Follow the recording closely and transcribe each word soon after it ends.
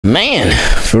Man,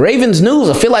 for Ravens news,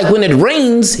 I feel like when it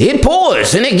rains, it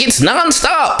pours and it gets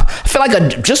nonstop. I feel like I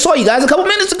just saw you guys a couple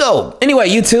minutes ago. Anyway,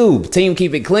 YouTube, team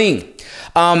keep it clean.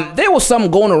 There was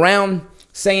something going around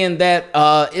saying that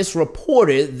it's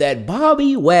reported that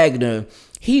Bobby Wagner,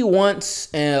 he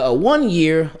wants a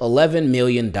 1-year, $11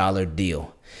 million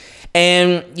deal.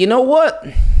 And you know what?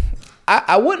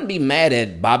 I wouldn't be mad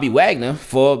at Bobby Wagner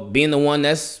for being the one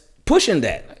that's pushing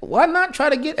that. Why not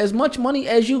try to get as much money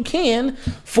as you can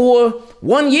for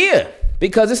 1 year?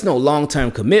 Because it's no long-term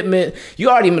commitment.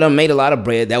 You already made a lot of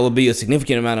bread. That would be a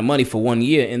significant amount of money for 1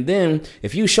 year. And then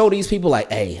if you show these people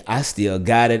like, hey, I still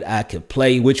got it, I could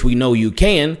play, which we know you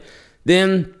can,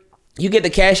 then you get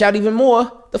to cash out even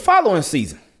more the following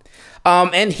season.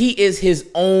 And he is his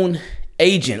own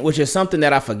agent, which is something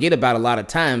that I forget about a lot of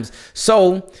times.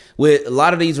 So with a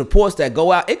lot of these reports that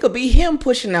go out, it could be him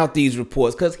pushing out these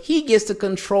reports because he gets to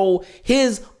control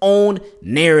his own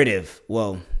narrative.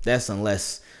 Well, that's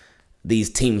unless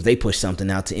these teams, they push something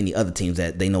out to any other teams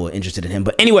that they know are interested in him.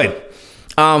 But anyway,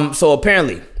 so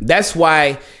apparently that's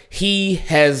why he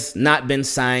has not been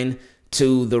signed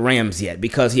to the Rams yet,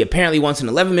 because he apparently wants an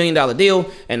 $11 million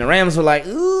deal. And the Rams were like,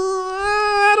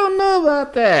 I don't know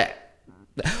about that.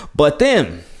 But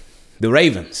then the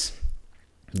Ravens,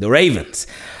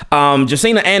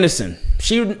 Josina Anderson,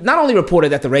 she not only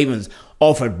reported that the Ravens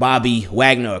offered Bobby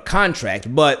Wagner a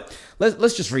contract, but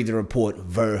let's just read the report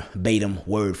verbatim,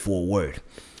 word for word.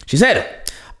 She said,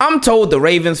 I'm told the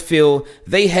Ravens feel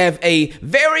they have a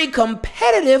very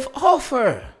competitive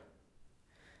offer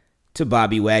to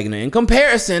Bobby Wagner in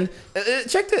comparison,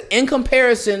 in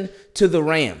comparison to the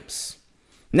Rams.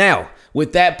 Now,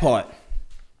 with that part,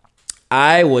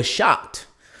 I was shocked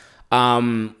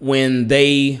when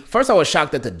first I was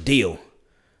shocked at the deal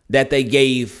that they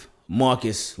gave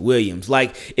Marcus Williams.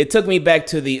 Like, it took me back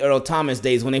to the Earl Thomas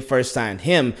days when they first signed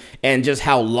him and just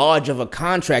how large of a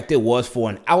contract it was for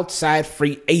an outside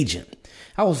free agent.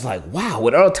 I was like, wow,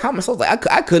 with Earl Thomas, I was like,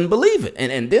 I couldn't believe it.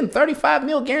 And then 35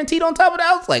 mil guaranteed on top of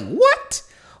that. I was like, what?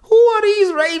 Who are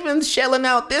these Ravens shelling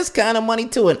out this kind of money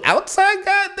to? An outside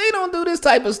guy? They don't do this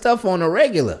type of stuff on a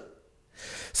regular.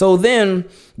 So then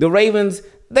the Ravens,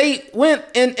 they went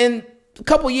and a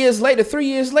couple years later, 3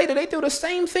 years later, they do the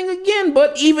same thing again,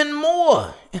 but even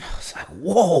more. And I was like,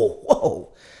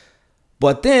 whoa.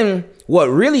 But then what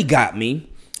really got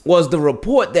me was the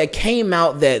report that came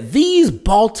out that these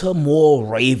Baltimore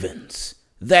Ravens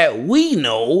that we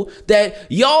know, that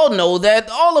y'all know, that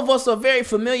all of us are very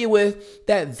familiar with,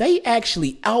 that they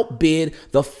actually outbid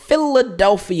the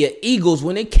Philadelphia Eagles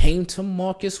when it came to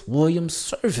Marcus Williams'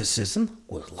 services. And I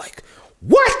was like,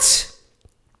 what?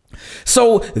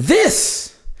 So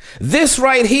this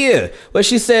right here, where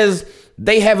she says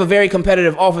they have a very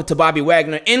competitive offer to Bobby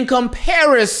Wagner in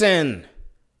comparison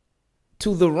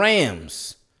to the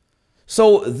Rams.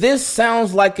 So this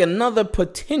sounds like another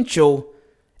potential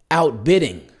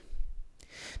outbidding.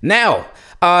 Now,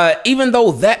 even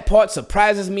though that part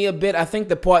surprises me a bit, I think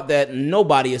the part that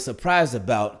nobody is surprised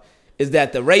about is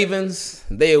that the Ravens,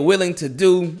 they are willing to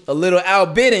do a little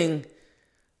outbidding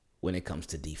when it comes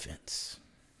to defense.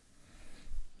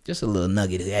 Just a little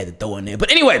nugget I had to throw in there.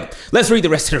 But anyway, let's read the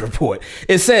rest of the report.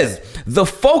 It says, the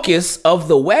focus of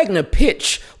the Wagner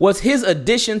pitch was his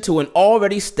addition to an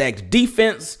already stacked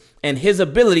defense and his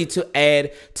ability to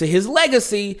add to his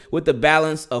legacy with the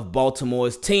balance of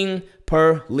Baltimore's team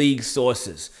per league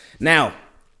sources. Now,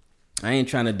 I ain't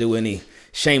trying to do any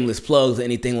shameless plugs or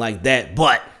anything like that,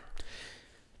 but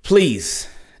please,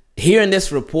 here in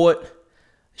this report,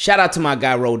 shout out to my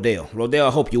guy, Rodell. Rodell,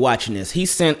 I hope you're watching this. He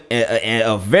sent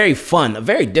a very fun, a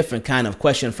very different kind of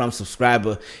question from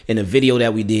subscriber in a video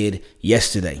that we did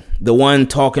yesterday. The one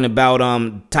talking about,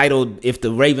 titled, if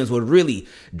the Ravens would really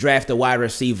draft a wide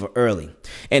receiver early.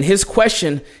 And his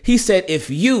question, he said,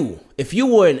 if you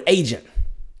were an agent,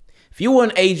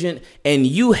 and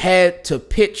you had to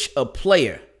pitch a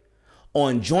player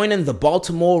on joining the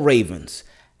Baltimore Ravens,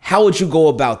 how would you go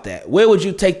about that? Where would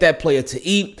you take that player to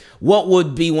eat? What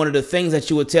would be one of the things that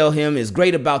you would tell him is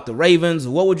great about the Ravens?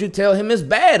 What would you tell him is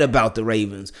bad about the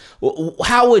Ravens?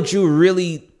 How would you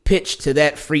really pitch to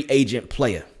that free agent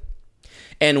player?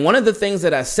 And one of the things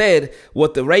that I said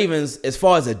with the Ravens, as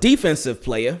far as a defensive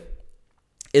player,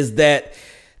 is that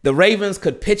the Ravens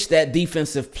could pitch that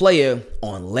defensive player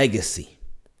on legacy.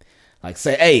 Like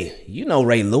say, hey, you know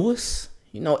Ray Lewis.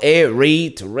 You know, Ed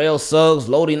Reed, Terrell Suggs,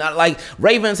 Lodi. Like,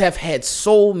 Ravens have had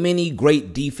so many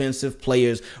great defensive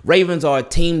players. Ravens are a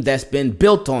team that's been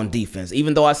built on defense,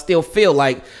 even though I still feel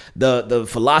like the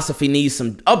philosophy needs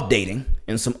some updating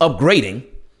and some upgrading.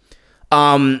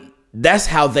 That's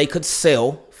how they could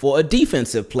sell for a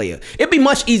defensive player. It'd be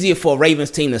much easier for a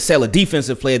Ravens team to sell a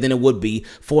defensive player than it would be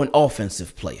for an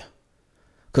offensive player.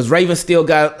 Because Ravens still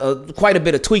got quite a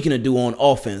bit of tweaking to do on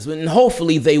offense. And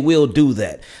hopefully they will do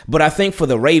that. But I think for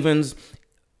the Ravens,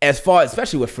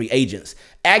 especially with free agents,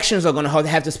 actions are going to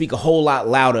have to speak a whole lot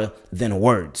louder than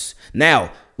words.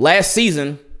 Now, last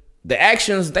season, the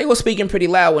actions, they were speaking pretty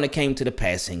loud when it came to the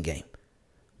passing game.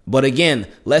 But again,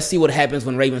 let's see what happens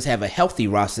when Ravens have a healthy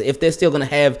roster. If they're still going to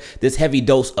have this heavy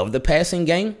dose of the passing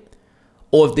game,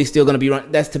 or if they're still going to be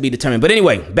run, that's to be determined. But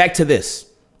anyway, back to this.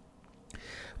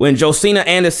 When Josina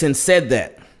Anderson said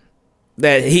that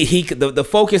the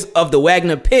focus of the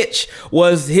Wagner pitch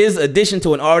was his addition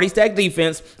to an already stacked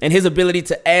defense and his ability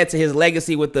to add to his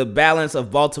legacy with the balance of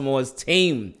Baltimore's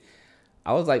team.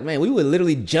 I was like, man, we were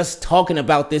literally just talking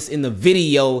about this in the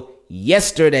video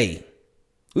yesterday.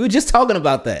 We were just talking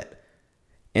about that.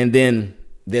 And then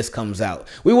this comes out.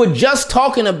 We were just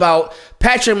talking about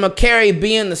Patrick McCary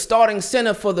being the starting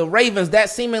center for the Ravens. That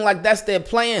seeming like that's their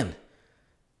plan.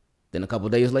 Then a couple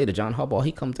of days later, John Harbaugh,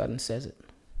 he comes out and says it.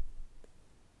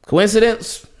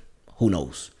 Coincidence? Who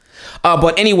knows?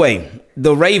 But anyway,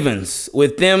 the Ravens,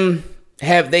 with them,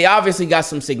 they obviously got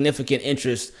some significant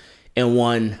interest in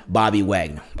one Bobby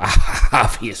Wagner.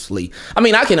 Obviously. I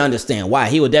mean, I can understand why.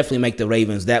 He would definitely make the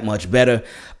Ravens that much better.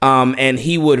 And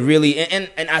he would really,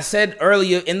 and I said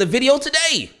earlier in the video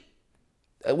today,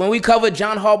 when we covered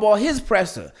John Harbaugh, his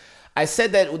presser, I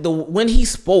said that when he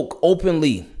spoke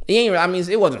openly,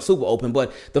 it wasn't super open,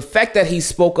 but the fact that he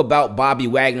spoke about Bobby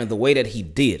Wagner the way that he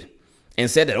did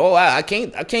and said that, oh, I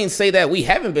can't say that we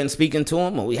haven't been speaking to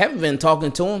him or we haven't been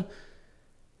talking to him.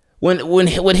 When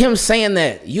with him saying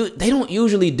that, they don't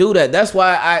usually do that. That's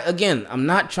why I'm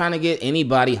not trying to get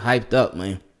anybody hyped up,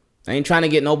 man. I ain't trying to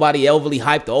get nobody overly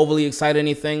hyped or overly excited or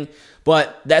anything.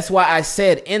 But that's why I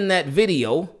said in that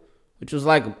video, which was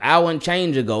like an hour and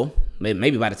change ago,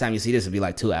 maybe by the time you see this, it'll be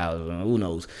like 2 hours. Who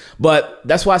knows? But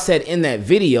that's why I said in that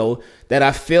video that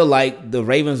I feel like the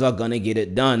Ravens are going to get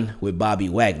it done with Bobby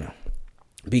Wagner.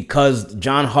 Because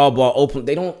John Harbaugh,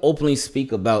 they don't openly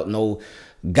speak about no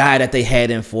guy that they had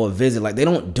in for a visit. Like, they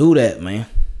don't do that, man.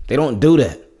 They don't do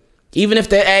that. Even if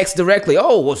they're asked directly,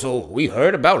 oh, well, so we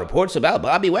heard about reports about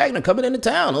Bobby Wagner coming into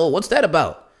town. Oh, what's that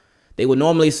about? They would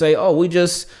normally say, oh, we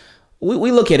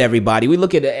look at everybody. We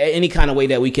look at any kind of way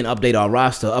that we can upgrade our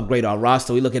roster.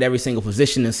 We look at every single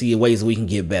position and see ways we can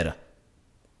get better.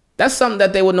 That's something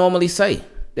that they would normally say.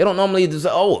 They don't normally just say,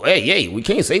 oh, hey, we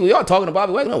can't say we are talking to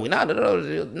Bobby Wagner. No, we're not.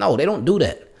 No, they don't do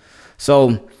that.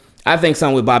 So I think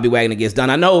something with Bobby Wagner gets done.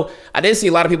 I know I did see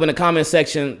a lot of people in the comment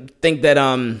section think that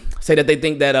say that they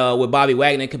think that with Bobby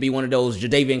Wagner it could be one of those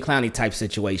Jadeveon Clowney type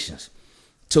situations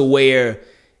to where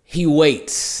he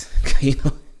waits. You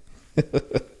know?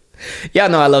 Y'all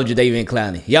know I love Jadeveon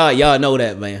Clowney. Y'all know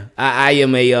that, man. I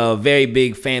am a very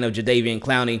big fan of Jadeveon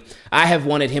Clowney. I have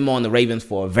wanted him on the Ravens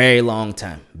for a very long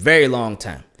time. Very long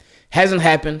time. Hasn't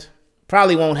happened.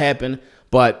 Probably won't happen.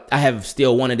 But I have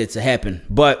still wanted it to happen.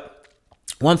 But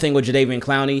one thing with Jadeveon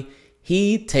Clowney,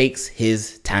 he takes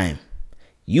his time.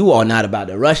 You are not about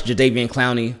to rush Jadeveon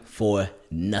Clowney for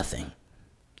nothing.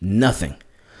 Nothing.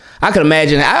 I could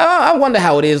imagine. I wonder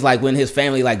how it is like when his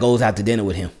family like goes out to dinner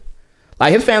with him.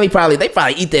 Like his family they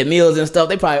probably eat their meals and stuff.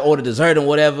 They probably order dessert and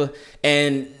whatever.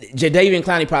 And Jadeveon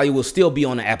Clowney probably will still be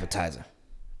on the appetizer.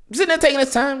 Sitting there taking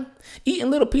his time,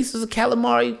 eating little pieces of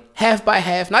calamari, half by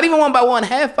half. Not even one by one,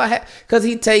 half by half. Because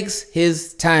he takes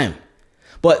his time.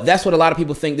 But that's what a lot of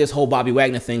people think this whole Bobby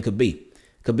Wagner thing could be.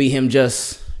 Could be him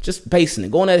just pacing it.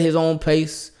 Going at his own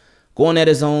pace. Going at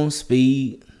his own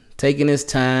speed. Taking his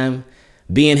time.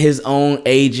 Being his own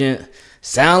agent.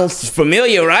 Sounds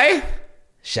familiar, right?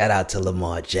 Shout out to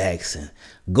Lamar Jackson.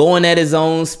 Going at his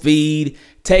own speed,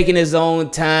 taking his own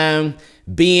time,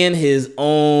 being his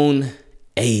own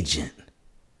agent.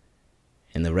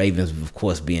 And the Ravens, of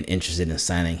course, being interested in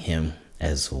signing him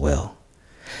as well.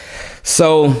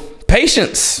 So,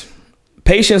 patience.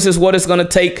 Patience is what it's going to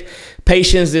take.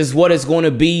 Patience is what it's going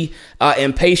to be.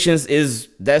 And patience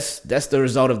that's the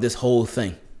result of this whole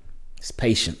thing. It's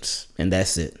patience. And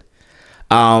that's it.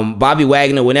 Bobby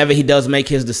Wagner, whenever he does make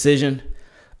his decision,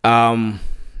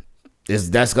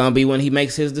 that's gonna be when he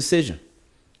makes his decision.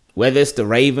 Whether it's the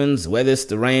Ravens, whether it's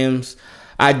the Rams,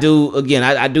 I do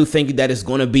think that it's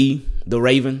gonna be the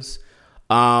Ravens.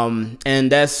 And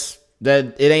that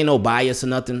it ain't no bias or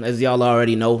nothing, as y'all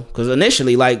already know. Because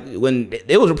initially, like when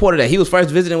it was reported that he was first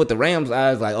visiting with the Rams,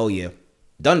 I was like, oh yeah,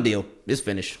 done deal, it's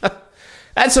finished.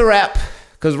 That's a wrap.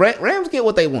 Because Rams get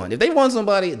what they want. If they want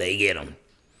somebody, they get them.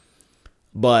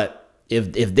 But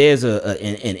if there's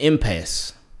an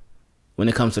impasse when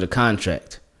it comes to the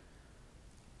contract,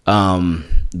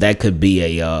 that could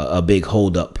be a big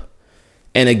holdup.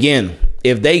 And again,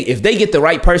 if they get the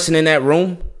right person in that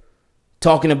room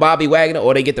talking to Bobby Wagner,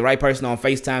 or they get the right person on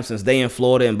FaceTime, since they in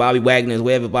Florida and Bobby Wagner is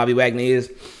wherever Bobby Wagner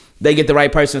is, they get the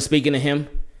right person speaking to him.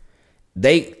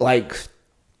 They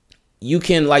you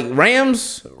can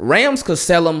Rams could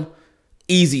sell them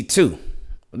easy too.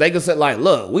 They could say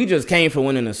look, we just came from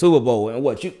winning the Super Bowl, and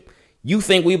what you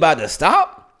think we about to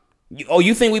stop?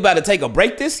 You think we about to take a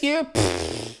break this year?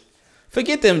 Pfft,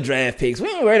 forget them draft picks. We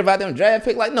ain't worried about them draft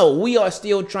picks. No, we are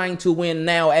still trying to win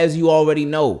now, as you already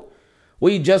know.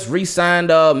 We just re-signed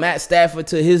Matt Stafford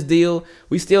to his deal.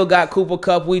 We still got Cooper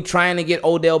Kupp. We trying to get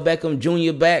Odell Beckham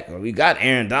Jr. back. We got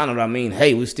Aaron Donald.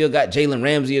 Hey, we still got Jalen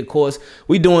Ramsey, of course.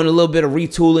 We doing a little bit of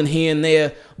retooling here and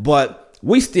there, but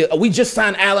we just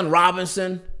signed Allen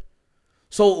Robinson.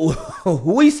 So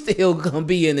we still gonna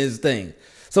be in this thing.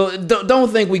 So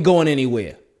don't think we going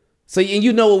anywhere. So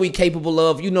you know what we capable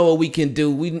of. You know what we can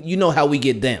do. You know how we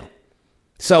get down.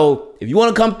 So if you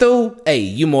want to come through, hey,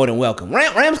 you more than welcome.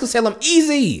 Rams can sell them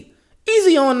easy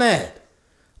on that.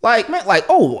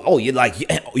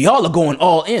 Y'all are going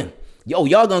all in. Yo,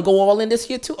 y'all gonna go all in this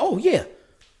year too? Oh yeah,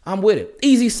 I'm with it.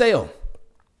 Easy sale.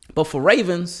 But for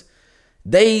Ravens,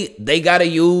 they gotta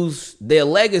use their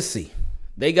legacy.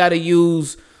 They gotta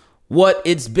use what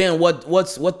it's been,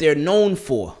 what they're known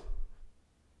for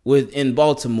in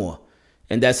Baltimore,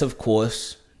 and that's of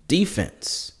course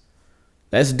defense.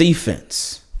 That's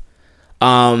defense.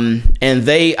 And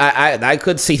I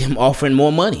could see them offering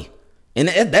more money. And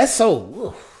that's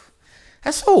so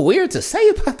weird to say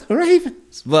about the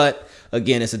Ravens. But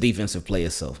again, it's a defensive player,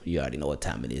 so you already know what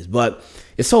time it is. But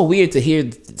it's so weird to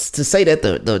say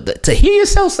that to hear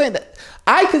yourself saying that.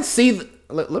 I could see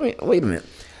let me wait a minute.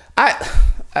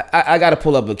 I gotta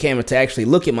pull up a camera to actually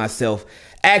look at myself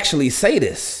actually say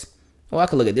this. Well, I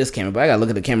could look at this camera, but I gotta look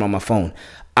at the camera on my phone.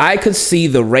 I could see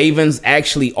the Ravens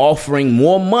actually offering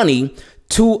more money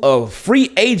to a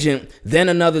free agent than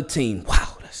another team.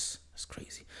 Wow, that's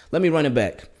crazy. Let me run it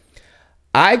back.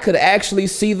 I could actually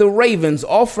see the Ravens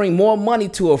offering more money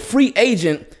to a free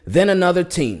agent than another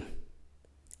team.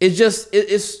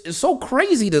 It's so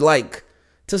crazy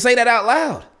to say that out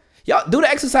loud. Y'all do the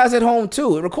exercise at home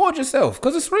too. Record yourself,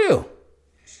 because it's real.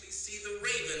 Actually see the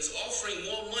Ravens offering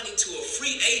more money to a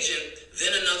free agent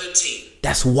than another team.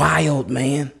 That's wild,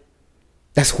 man.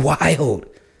 That's wild.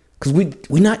 Because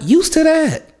we're not used to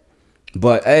that.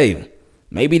 But, hey,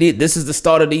 maybe this is the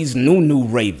start of these new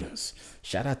Ravens.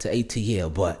 Shout out to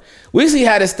ATL. But we'll see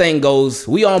how this thing goes.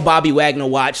 We on Bobby Wagner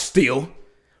watch still.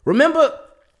 Remember,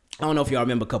 I don't know if y'all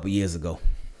remember a couple years ago.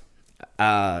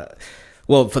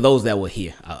 Well, for those that were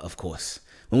here, of course.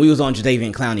 When we was on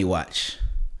Jadeveon Clowney watch.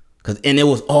 And it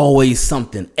was always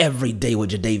something every day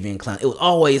with Jadeveon Clowney. It was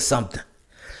always something.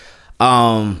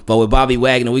 But with Bobby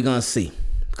Wagner, we're gonna see.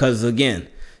 Because again,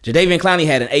 Jadeveon Clowney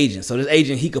had an agent. So this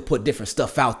agent, he could put different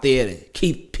stuff out there to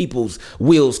keep people's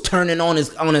wheels turning on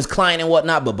his client and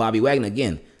whatnot. But Bobby Wagner,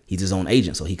 again, he's his own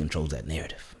agent, so he controls that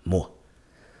narrative more.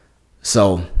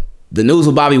 So the news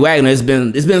with Bobby Wagner it's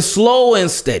been slow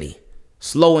and steady.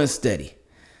 Slow and steady.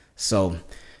 So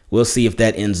we'll see if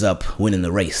that ends up winning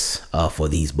the race for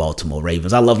these Baltimore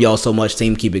Ravens. I love y'all so much,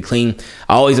 team. Keep it clean.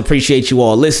 I always appreciate you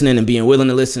all listening and being willing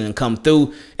to listen and come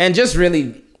through and just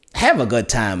really have a good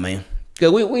time, man.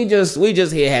 Cause we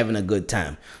just here having a good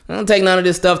time. I don't take none of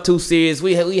this stuff too serious.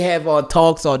 We have our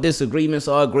talks, our disagreements,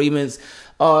 our agreements,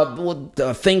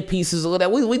 think pieces, all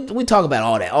that. We talk about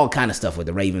all that, all kind of stuff with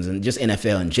the Ravens and just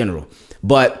NFL in general.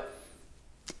 But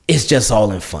it's just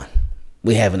all in fun.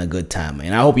 We having a good time,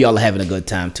 man. I hope y'all are having a good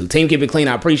time too. Team, keep it clean.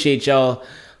 I appreciate y'all.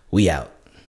 We out.